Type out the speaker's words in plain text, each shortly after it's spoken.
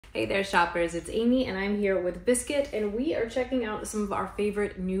Hey there shoppers, it's Amy and I'm here with Biscuit and we are checking out some of our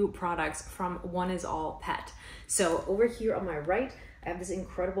favorite new products from oneisall Pet. So over here on my right, I have this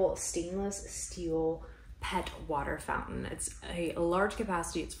incredible stainless steel pet water fountain. It's a large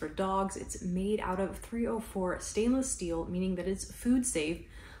capacity, it's for dogs, it's made out of 304 stainless steel, meaning that it's food safe,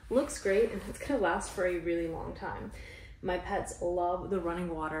 looks great, and it's gonna last for a really long time. My pets love the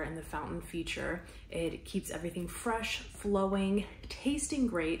running water and the fountain feature. It keeps everything fresh, flowing, tasting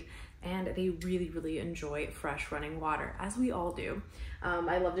great, and they really enjoy fresh running water, as we all do.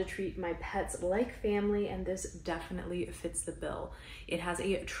 I love to treat my pets like family, and this definitely fits the bill. It has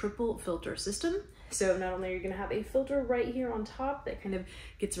a triple filter system. So not only are you gonna have a filter right here on top that kind of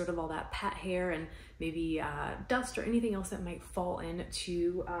gets rid of all that pet hair and maybe dust or anything else that might fall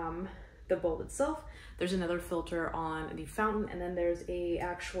into the bowl itself. There's another filter on the fountain, and then there's a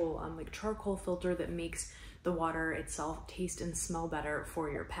actual like charcoal filter that makes the water itself taste and smell better for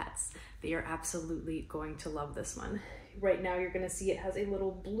your pets. They are absolutely going to love this one. Right now you're gonna see it has a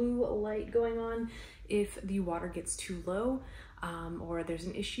little blue light going on. If the water gets too low or there's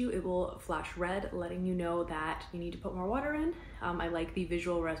an issue, it will flash red, letting you know that you need to put more water in. I like the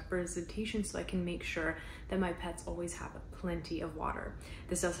visual representation so I can make sure that my pets always have plenty of water.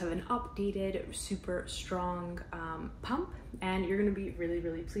 This does have an updated, super strong pump, and you're gonna be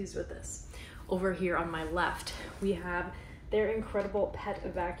really pleased with this. Over here on my left, we have their incredible pet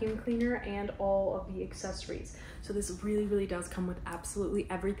vacuum cleaner and all of the accessories. So this really does come with absolutely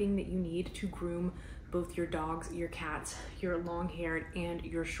everything that you need to groom both your dogs, your cats, your long-haired and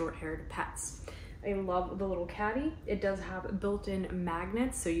your short-haired pets. I love the little caddy. It does have built-in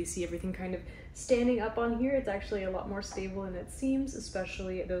magnets, so you see everything kind of standing up on here. It's actually a lot more stable than it seems,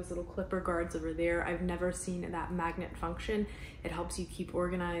 especially those little clipper guards over there. I've never seen that magnet function. It helps you keep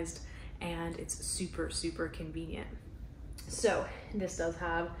organized, and it's super convenient. So this does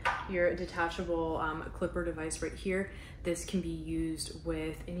have your detachable clipper device right here. This can be used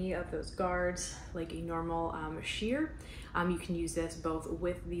with any of those guards, like a normal shear. You can use this both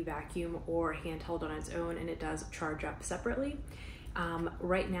with the vacuum or handheld on its own, and it does charge up separately.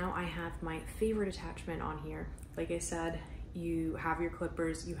 Right now I have my favorite attachment on here. Like I said, you have your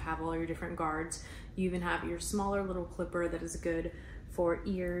clippers, you have all your different guards, you even have your smaller little clipper that is good for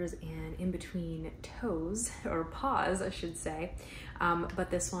ears and in between toes, or paws I should say. But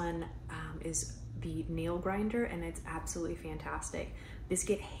this one is the nail grinder, and it's absolutely fantastic.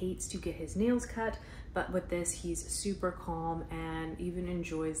 Biscuit hates to get his nails cut, but with this he's super calm and even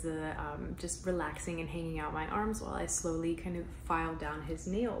enjoys the just relaxing and hanging out my arms while I slowly kind of file down his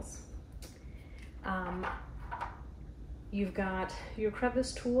nails. You've got your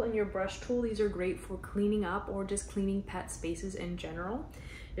crevice tool and your brush tool. These are great for cleaning up or just cleaning pet spaces in general.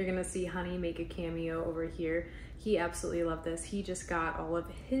 You're gonna see Honey make a cameo over here. He absolutely loved this. He just got all of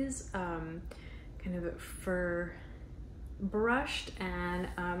his kind of fur brushed, and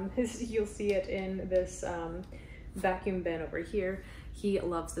you'll see it in this vacuum bin over here. He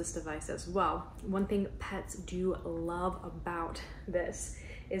loves this device as well. One thing pets do love about this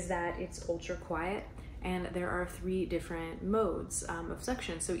is that it's ultra quiet, and there are 3 different modes of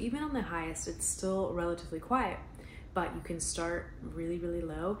suction. So even on the highest, it's still relatively quiet, but you can start really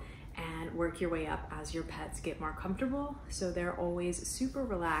low and work your way up as your pets get more comfortable. So they're always super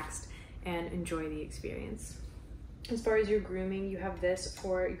relaxed and enjoy the experience. As far as your grooming, you have this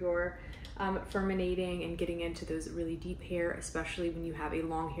for your furminating and getting into those really deep hair, especially when you have a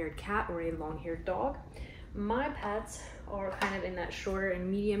long-haired cat or a long-haired dog. My pets are kind of in that shorter and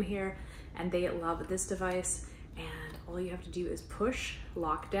medium hair, and they love this device, and all you have to do is push,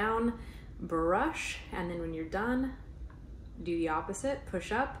 lock down, brush, and then when you're done, do the opposite,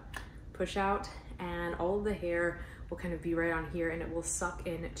 push up, push out, and all of the hair will kind of be right on here, and it will suck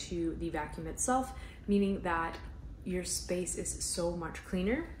into the vacuum itself, meaning that your space is so much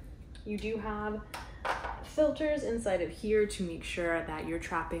cleaner. You do have filters inside of here to make sure that you're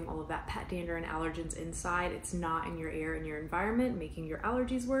trapping all of that pet dander and allergens inside. It's not in your air and your environment, making your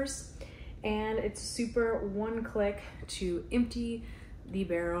allergies worse. And it's super one click to empty the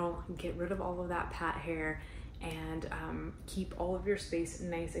barrel, get rid of all of that pet hair, and keep all of your space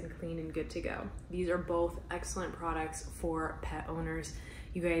nice and clean and good to go. These are both excellent products for pet owners.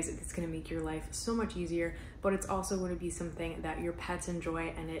 You guys, it's gonna make your life so much easier, but it's also gonna be something that your pets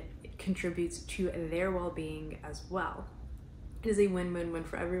enjoy, and it contributes to their well-being as well. It is a win-win-win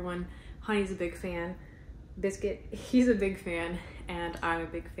for everyone. Honey's a big fan. Biscuit, he's a big fan, and I'm a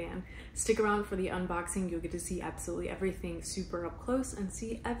big fan. Stick around for the unboxing. You'll get to see absolutely everything super up close and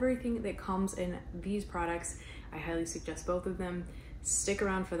see everything that comes in these products. I highly suggest both of them. Stick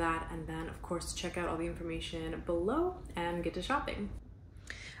around for that, and then of course check out all the information below and get to shopping.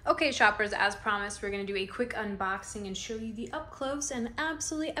 Okay, shoppers, as promised, we're gonna do a quick unboxing and show you the up close and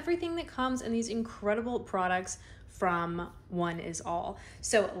absolutely everything that comes in these incredible products from oneisall.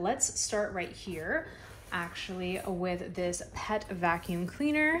 So let's start right here, actually, with this pet vacuum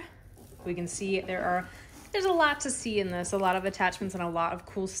cleaner. We can see there's a lot to see in this, a lot of attachments and a lot of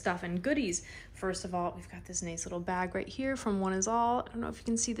cool stuff and goodies. First of all, we've got this nice little bag right here from oneisall. I don't know if you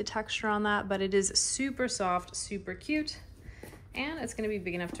can see the texture on that, but it is super soft, super cute. And it's gonna be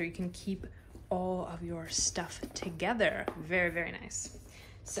big enough so you can keep all of your stuff together. Very, very nice.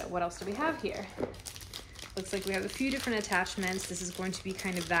 So what else do we have here? Looks like we have a few different attachments. This is going to be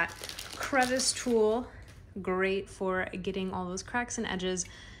kind of that crevice tool. Great for getting all those cracks and edges,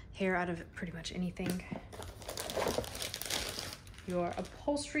 hair out of pretty much anything. Your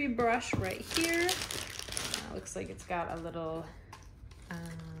upholstery brush right here. Looks like it's got a little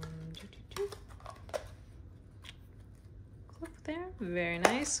clip there. Very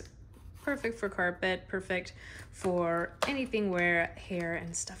nice. Perfect for carpet, perfect for anything where hair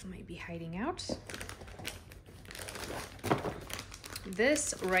and stuff might be hiding out.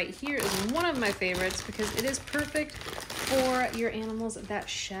 This right here is one of my favorites because it is perfect for your animals that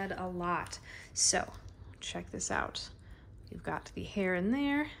shed a lot. So check this out. You've got the hair in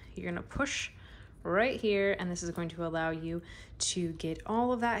there. You're gonna push right here, and this is going to allow you to get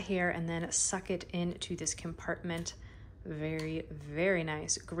all of that hair and then suck it into this compartment. Very, very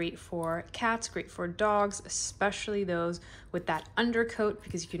nice. Great for cats, great for dogs, especially those with that undercoat,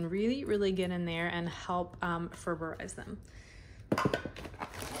 because you can really, really get in there and help ferberize them.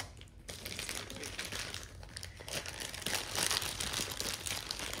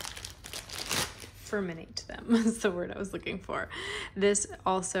 Ferminate them is the word I was looking for. This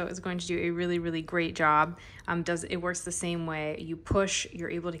also is going to do a really, really great job. It works the same way. You push, you're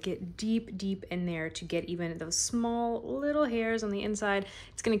able to get deep, deep in there to get even those small little hairs on the inside.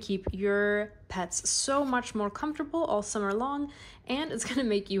 It's going to keep your pets so much more comfortable all summer long, and it's going to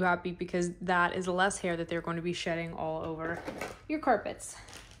make you happy because that is less hair that they're going to be shedding all over your carpets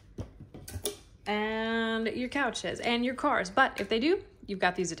and your couches and your cars. But if they do, you've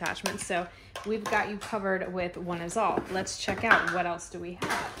got these attachments. So we've got you covered with oneisall. Let's check out what else do we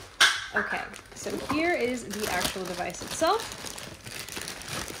have. Okay, so here is the actual device itself.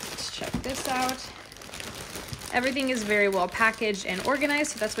 Let's check this out. Everything is very well packaged and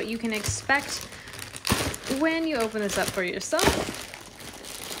organized, so that's what you can expect when you open this up for yourself.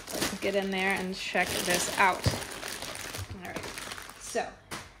 Let's get in there and check this out. All right, so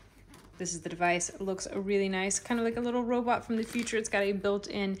this is the device. It looks really nice, kind of like a little robot from the future. It's got a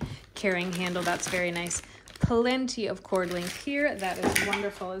built-in carrying handle. That's very nice. Plenty of cord length here. That is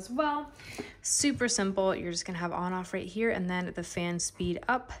wonderful as well. Super simple. You're just gonna have on off right here, and then the fan speed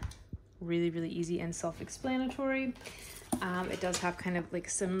up. Really, really easy and self-explanatory. It does have kind of like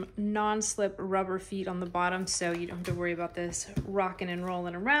some non-slip rubber feet on the bottom, so you don't have to worry about this rocking and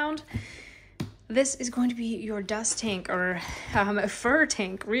rolling around. This is going to be your dust tank, or a fur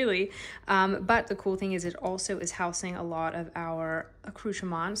tank, really. But the cool thing is it also is housing a lot of our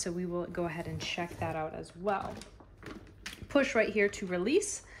accoutrement, so we will go ahead and check that out as well. Push right here to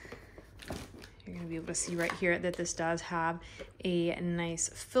release. You're going to be able to see right here that this does have a nice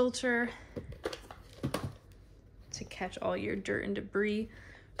filter to catch all your dirt and debris.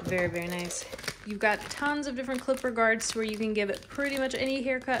 Very, very nice. You've got tons of different clipper guards where you can give it pretty much any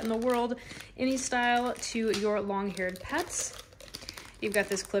haircut in the world, any style, to your long-haired pets. You've got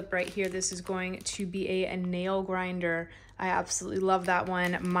this clip right here. This is going to be a nail grinder. I absolutely love that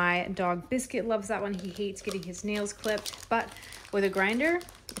one. My dog Biscuit loves that one. He hates getting his nails clipped, but with a grinder,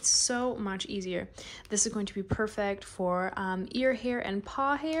 it's so much easier. This is going to be perfect for ear hair and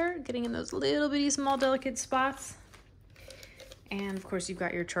paw hair, getting in those little bitty small delicate spots. And of course, you've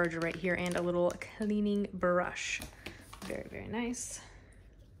got your charger right here and a little cleaning brush. Very, very nice.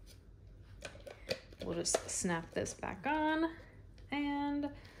 We'll just snap this back on and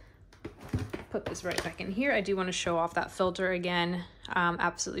put this right back in here. I do want to show off that filter again.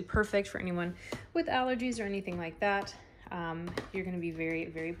 Absolutely perfect for anyone with allergies or anything like that. You're going to be very,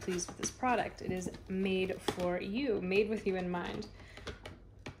 very pleased with this product. It is made for you, made with you in mind.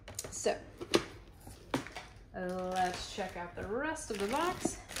 So let's check out the rest of the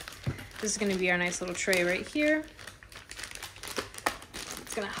box. This is going to be our nice little tray right here.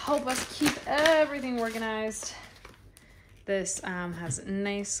 It's going to help us keep everything organized. This has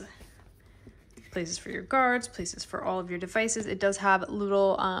nice places for your guards, places for all of your devices. It does have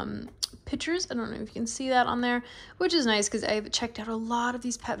little pictures. I don't know if you can see that on there, which is nice because I've checked out a lot of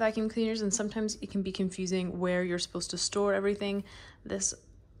these pet vacuum cleaners and sometimes it can be confusing where you're supposed to store everything. This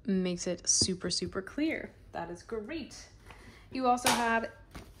makes it super, super clear. That is great. You also have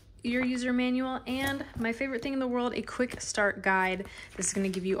your user manual, and my favorite thing in the world, a quick start guide. This is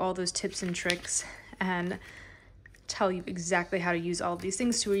going to give you all those tips and tricks and tell you exactly how to use all of these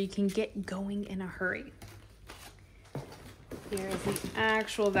things to where you can get going in a hurry. Here's the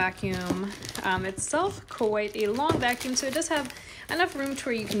actual vacuum itself, quite a long vacuum, so it does have enough room to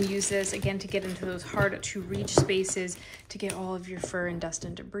where you can use this, again, to get into those hard to reach spaces to get all of your fur and dust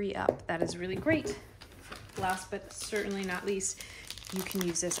and debris up. That is really great. Last but certainly not least, you can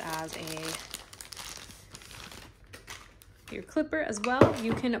use this as your clipper as well.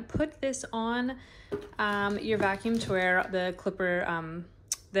 You can put this on your vacuum to where the clipper,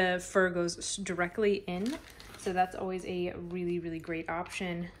 the fur goes directly in. So that's always a really, really great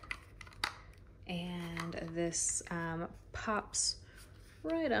option. And this pops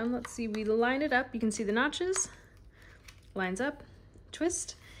right on. Let's see, we line it up. You can see the notches, lines up,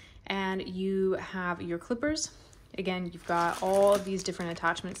 twist, and you have your clippers. Again, you've got all of these different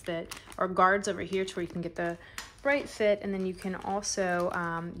attachments that are guards over here to where you can get the right fit, and then you can also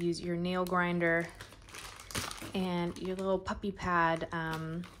use your nail grinder and your little puppy paw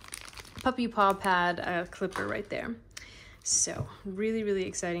pad clipper right there. So really, really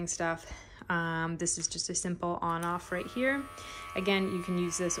exciting stuff. This is just a simple on-off right here. Again, you can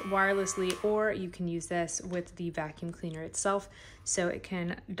use this wirelessly, or you can use this with the vacuum cleaner itself, so it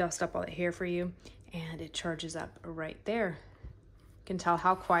can dust up all the hair for you, and it charges up right there. You can tell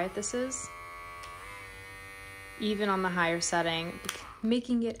how quiet this is, even on the higher setting,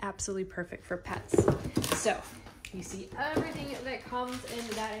 making it absolutely perfect for pets. So you see everything that comes in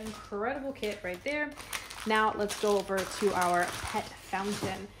that incredible kit right there. Now let's go over to our pet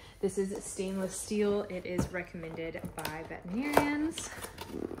fountain. This is stainless steel. It is recommended by veterinarians.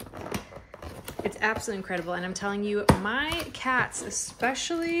 It's absolutely incredible, and I'm telling you, my cats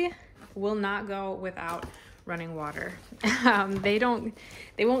especially will not go without running water. They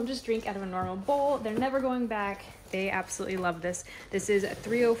won't just drink out of a normal bowl. They're never going back. They absolutely love this. This is a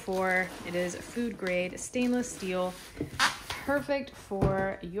 304. It is food grade stainless steel, perfect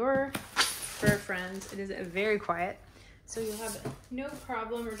for your fur friends. It is very quiet, so you'll have no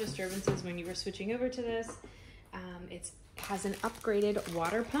problem or disturbances when you are switching over to this. It has an upgraded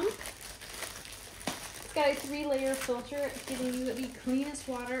water pump. It's got a 3-layer filter, giving you the cleanest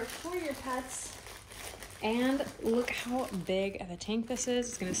water for your pets. And look how big of a tank this is.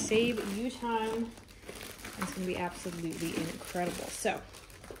 It's going to save you time. It's going to be absolutely incredible. So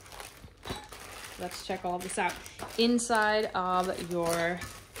let's check all of this out. Inside of your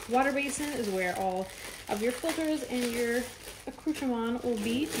water basin is where all of your filters and your accoutrement will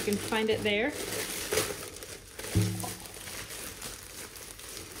be. You can find it there.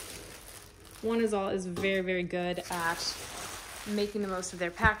 oneisall is very, very good at making the most of their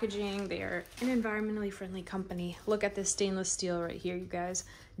packaging. They are an environmentally friendly company. Look at this stainless steel right here, you guys.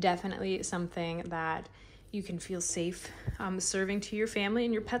 Definitely something that you can feel safe serving to your family,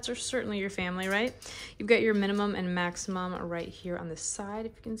 and your pets are certainly your family, right? You've got your minimum and maximum right here on the side,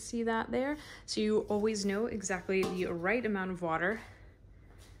 if you can see that there. So you always know exactly the right amount of water.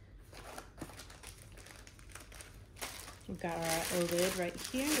 We've got our lid right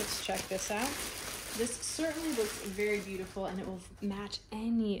here. Let's check this out. This certainly looks very beautiful, and it will match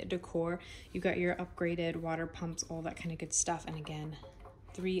any decor. You've got your upgraded water pumps, all that kind of good stuff. And again,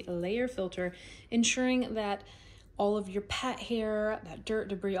 3-layer filter, ensuring that all of your pet hair, that dirt,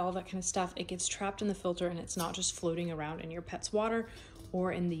 debris, all that kind of stuff, it gets trapped in the filter and it's not just floating around in your pet's water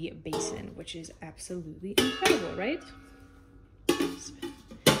or in the basin, which is absolutely incredible, right? Didn't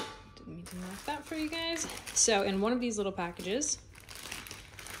mean to mark that for you guys. So in one of these little packages,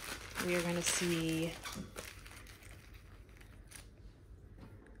 we are going to see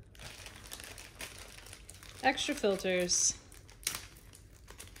extra filters,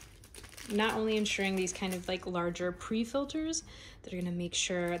 not only ensuring these kind of like larger pre-filters that are going to make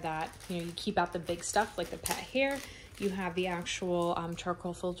sure that, you know, you keep out the big stuff like the pet hair. You have the actual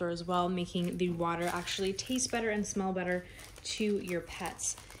charcoal filter as well, making the water actually taste better and smell better to your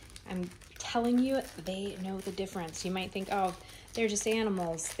pets. I'm telling you, they know the difference. You might think, oh, they're just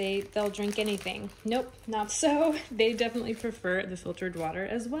animals, they'll drink anything. Nope, not so. They definitely prefer the filtered water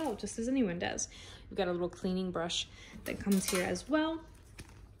as well, just as anyone does. You've got a little cleaning brush that comes here as well.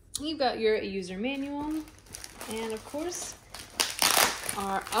 You've got your user manual, and of course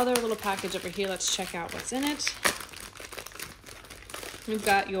our other little package over here. Let's check out what's in it. You've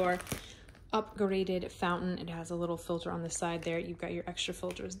got your upgraded fountain. It has a little filter on the side there. You've got your extra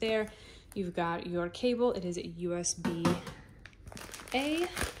filters there. You've got your cable. It is a USB-A,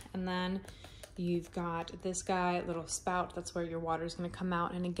 and then you've got this guy, little spout. That's where your water is going to come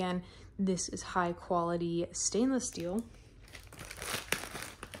out. And again, this is high quality stainless steel.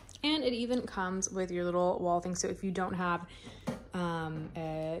 And it even comes with your little wall thing. So if you don't have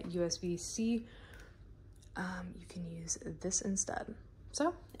a USB-C, you can use this instead.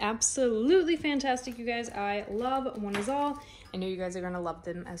 So absolutely fantastic, you guys. I love oneisall. I know you guys are gonna love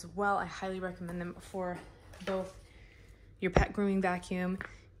them as well. I highly recommend them for both your pet grooming vacuum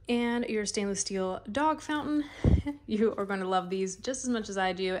and your stainless steel dog fountain. You are going to love these just as much as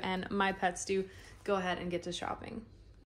I do, and my pets do. Go ahead and get to shopping.